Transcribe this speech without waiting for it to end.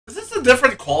a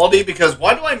different quality? Because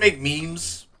why do I make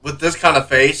memes with this kind of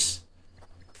face?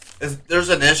 There's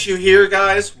an issue here,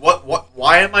 guys.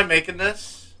 Why am I making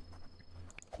this?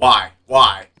 Why?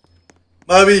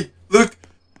 Mommy, look,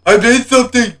 I made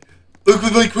something. Look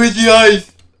with my crazy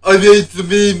eyes. I made some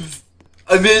memes.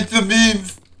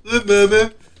 Look,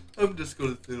 Mama. I'm just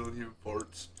gonna sit on here and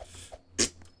farts.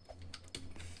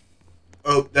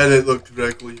 Oh, that didn't look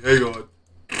correctly. Hang on.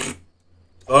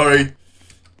 Sorry.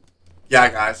 Yeah,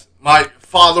 guys. My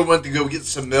father went to go get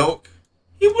some milk.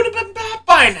 He would have been back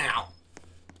by now.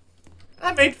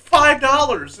 I made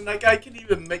 $5, and that guy can't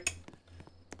even make...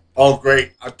 Oh,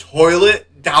 great. A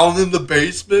toilet down in the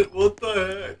basement? What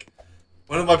the heck?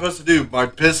 What am I supposed to do? My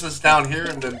business down here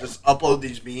and then just upload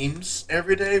these memes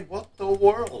every day? What the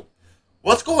world?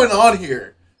 What's going on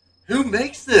here? Who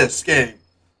makes this game?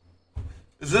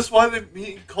 Is this why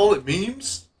they call it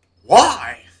memes?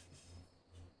 Why?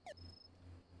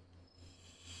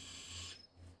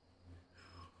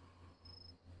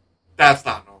 That's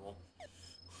not normal.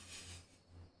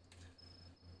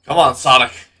 Come on,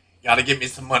 Sonic. You gotta give me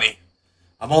some money.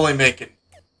 I'm only making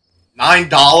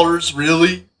 $9,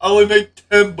 really? I only make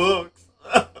 $10.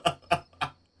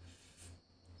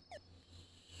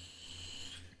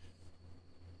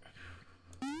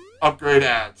 Upgrade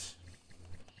ads.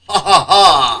 Ha ha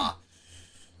ha!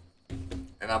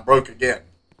 And I'm broke again.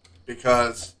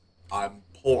 Because I'm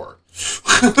poor.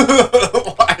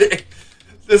 Why?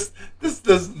 This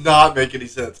does not make any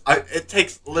sense. It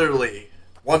takes literally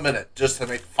 1 minute just to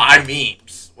make 5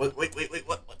 memes. Wait, what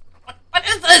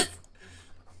is this?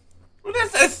 What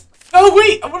is this? No,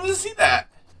 wait, I wanted to see that.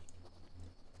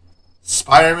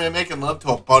 Spider-Man making love to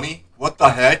a bunny? What the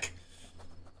heck?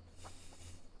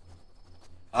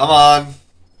 Come on.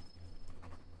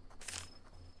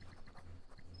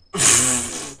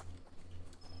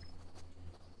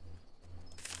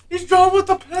 He's drawn with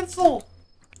a pencil.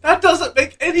 That doesn't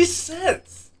make any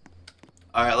sense.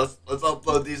 Alright, let's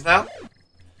upload these now.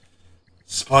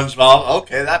 SpongeBob.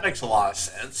 Okay, that makes a lot of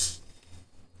sense.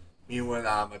 Me when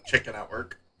I'm a chicken at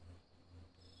work.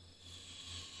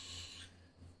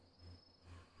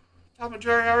 Tom and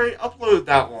Jerry, I already uploaded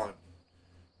that one.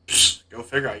 Psst, go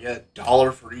figure, I get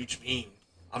 $1 for each meme.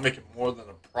 I'm making more than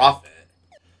a profit.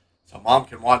 So mom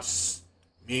can watch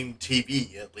meme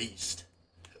TV at least.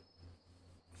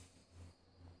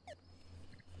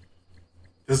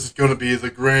 This is gonna be the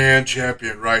grand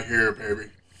champion right here, baby.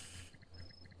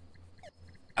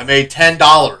 I made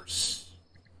 $10.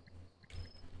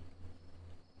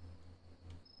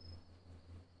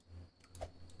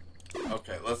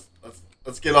 Okay,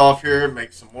 let's get off here and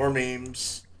make some more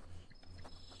memes.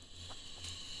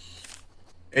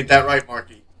 Ain't that right,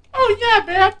 Marky? Oh yeah,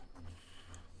 man.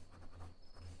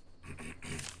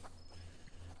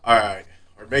 Alright,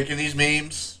 we're making these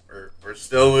memes. We're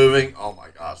still moving. Oh my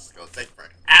gosh, it's gonna take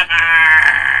forever.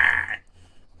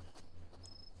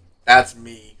 That's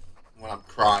me when I'm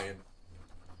crying.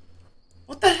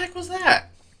 What the heck was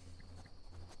that?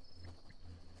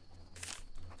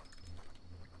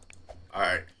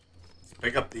 Alright, let's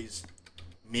pick up these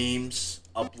memes,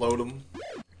 upload them.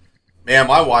 Man,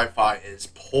 my Wi-Fi is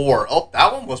poor. Oh,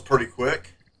 that one was pretty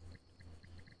quick.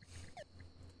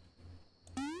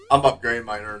 I'm upgrading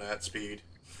my internet speed.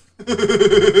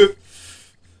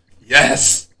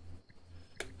 Yes!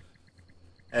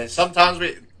 And sometimes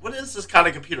what is this kind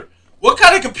of computer? What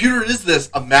kind of computer is this?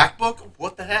 A MacBook?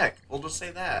 What the heck? We'll just say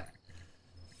that.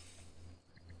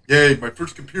 Yay, my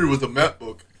first computer was a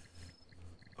MacBook.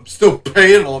 I'm still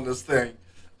paying on this thing.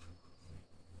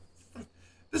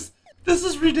 This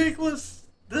is ridiculous.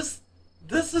 This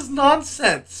is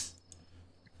nonsense.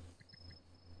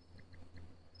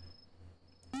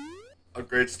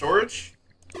 Upgrade storage.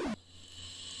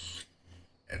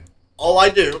 And all I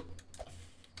do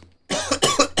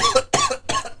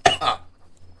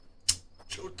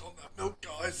choked on that milk,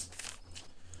 guys.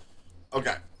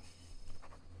 Okay.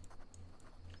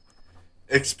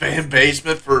 Expand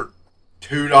basement for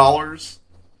 $2.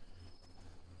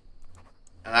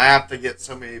 And I have to get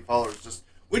so many followers.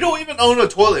 We don't even own a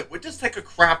toilet. We just take a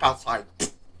crap outside.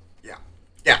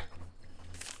 Yeah.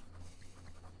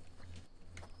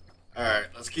 Alright,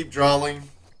 let's keep drawing.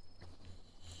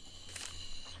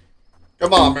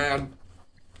 Come on, man.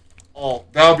 Oh,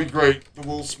 that would be great. The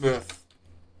Will Smith.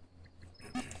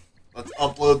 Let's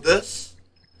upload this.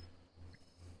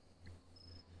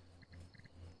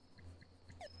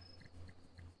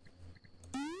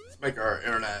 Let's make our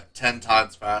internet 10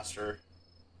 times faster.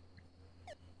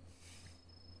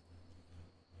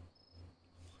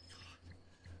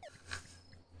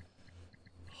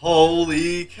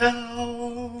 Holy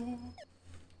cow.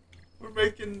 We're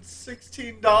making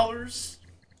 $16.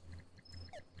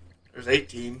 There's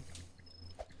 18.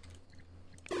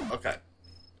 Okay.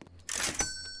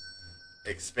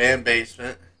 Expand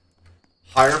basement.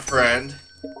 Hire friend.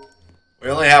 We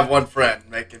only have one friend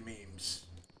making memes.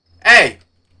 Hey!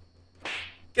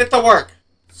 Get to work!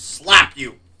 Slap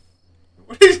you!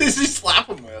 What does he slap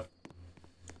him with?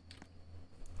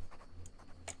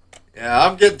 Yeah,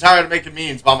 I'm getting tired of making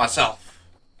memes by myself.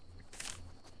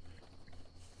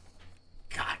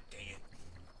 God dang it.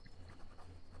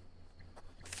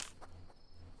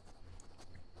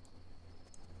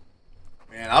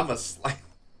 Man,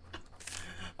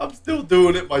 I'm still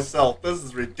doing it myself. This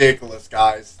is ridiculous,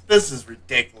 guys. This is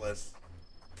ridiculous.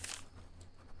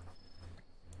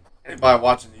 Anybody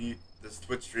watching this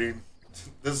Twitch stream,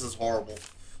 this is horrible.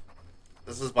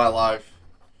 This is my life.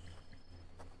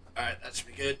 Alright, that should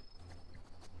be good.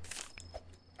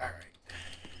 Alright.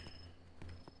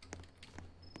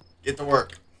 Get to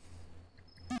work.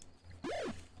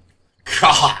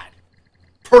 God.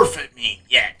 Perfect meme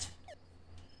yet.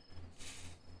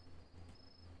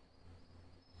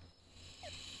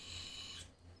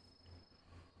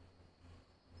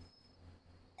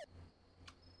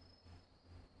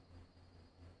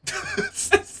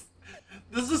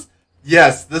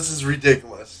 Yes, this is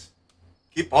ridiculous.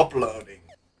 Keep uploading.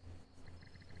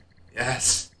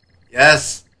 Yes.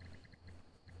 Yes.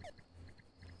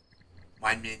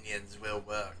 My minions will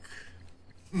work.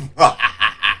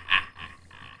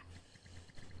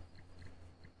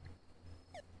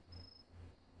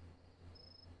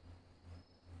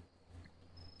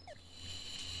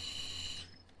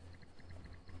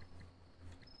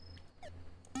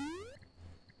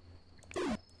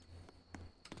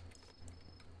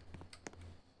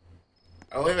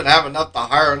 I don't even have enough to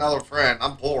hire another friend.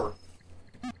 I'm poor.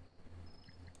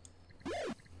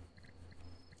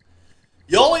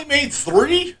 You only made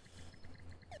 3?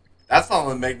 That's not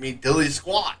gonna make me dilly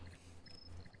squat.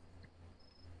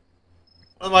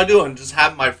 What am I doing? Just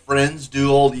having my friends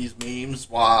do all these memes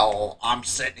while I'm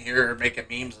sitting here making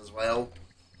memes as well?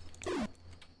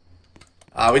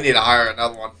 We need to hire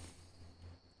another one.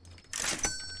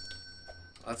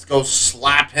 Let's go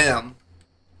slap him.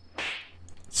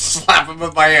 Slap him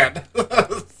with my hand.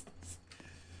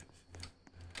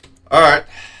 Alright.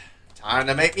 Time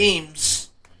to make memes.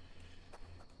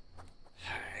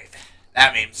 Alright.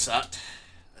 That meme sucked.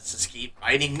 Let's just keep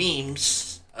writing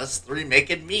memes. Us 3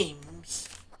 making memes.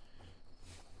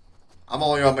 I'm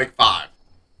only gonna make 5.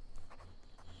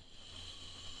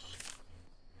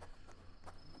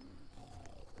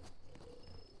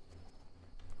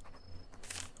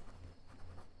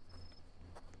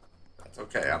 That's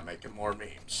okay, I'm making more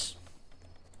memes.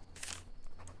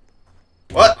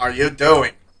 What are you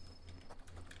doing?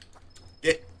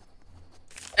 Get.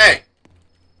 Hey!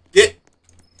 Get.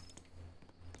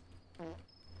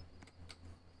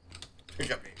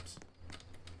 Pick up memes.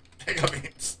 Pick up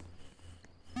memes.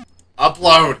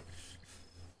 Upload.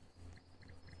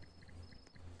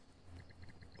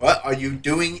 What are you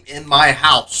doing in my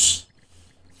house?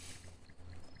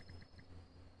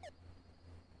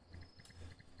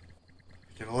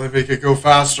 I can only make it go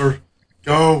faster.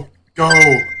 Go. Go.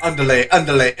 Underlay.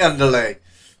 Underlay. Underlay.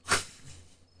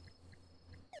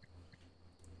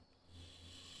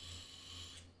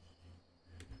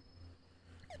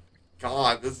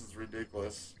 God, this is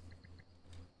ridiculous.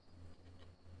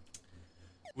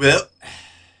 Well,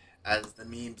 as the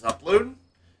memes upload,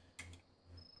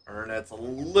 internet's a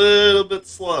little bit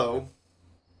slow.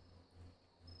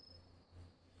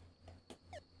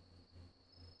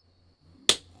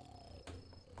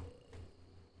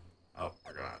 Oh,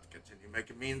 we're gonna have to continue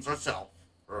making memes ourselves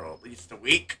for at least a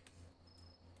week.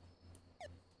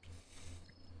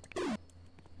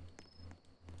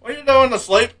 What are you doing,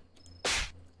 asleep?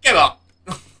 Get up!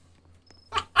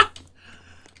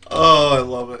 Oh, I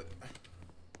love it.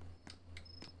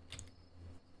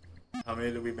 How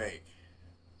many did we make?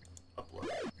 Upload.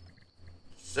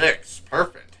 6.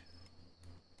 Perfect.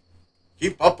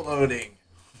 Keep uploading.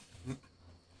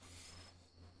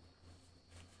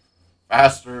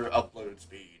 Faster upload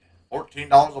speed.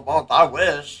 $14 a month, I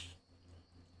wish.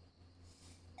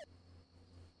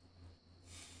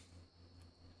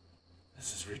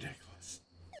 This is ridiculous.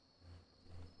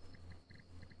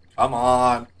 Come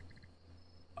on.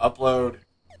 Upload.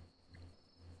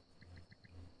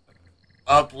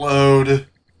 Upload.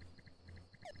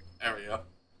 There we go.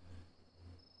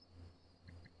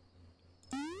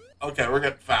 Okay, we're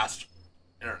getting fast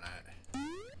internet.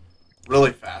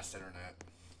 Really fast internet.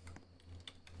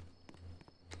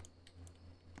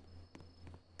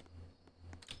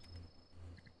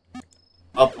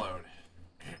 Upload.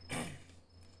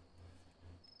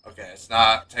 Okay, it's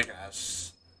not taking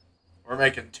us. We're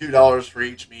making $2 for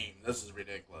each meme. This is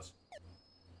ridiculous.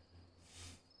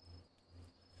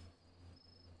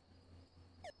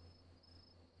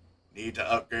 Need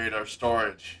to upgrade our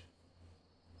storage.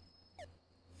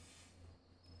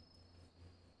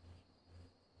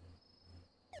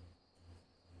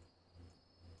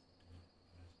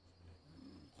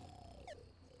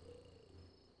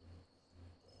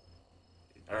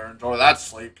 You better enjoy that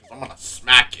sleep, because I'm gonna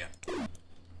smack you.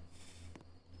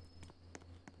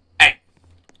 Hey!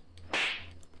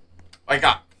 Wake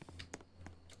up!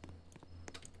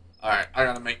 Alright, I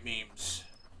gotta make memes.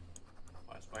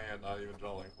 Why is my hand not even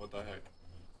drawing? What the heck?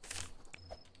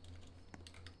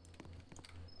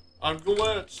 I'm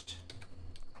glitched.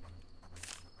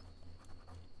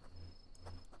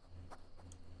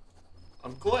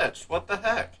 I'm glitched. What the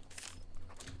heck?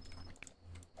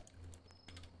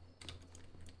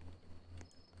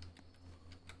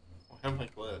 Why am I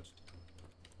glitched?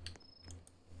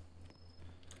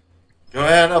 Go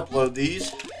ahead and upload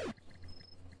these.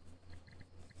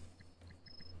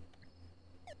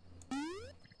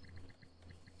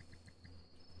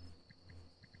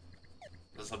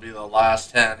 This will be the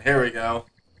last 10. Here we go.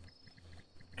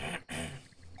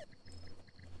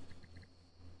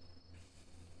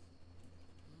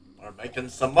 We're making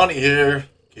some money here.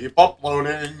 Keep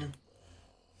uploading.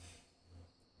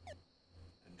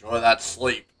 Enjoy that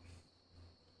sleep,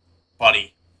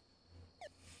 buddy.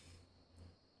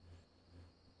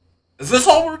 Is this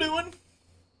all we're doing?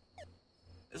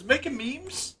 Is making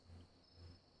memes?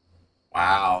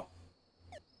 Wow.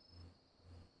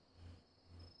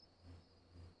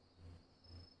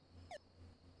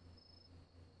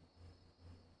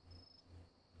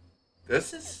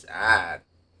 This is sad.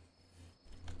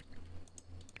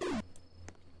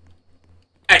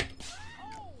 Hey!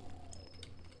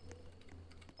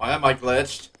 Why am I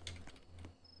glitched?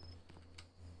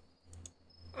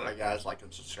 Alright guys, like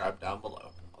and subscribe down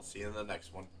below. I'll see you in the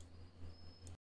next one.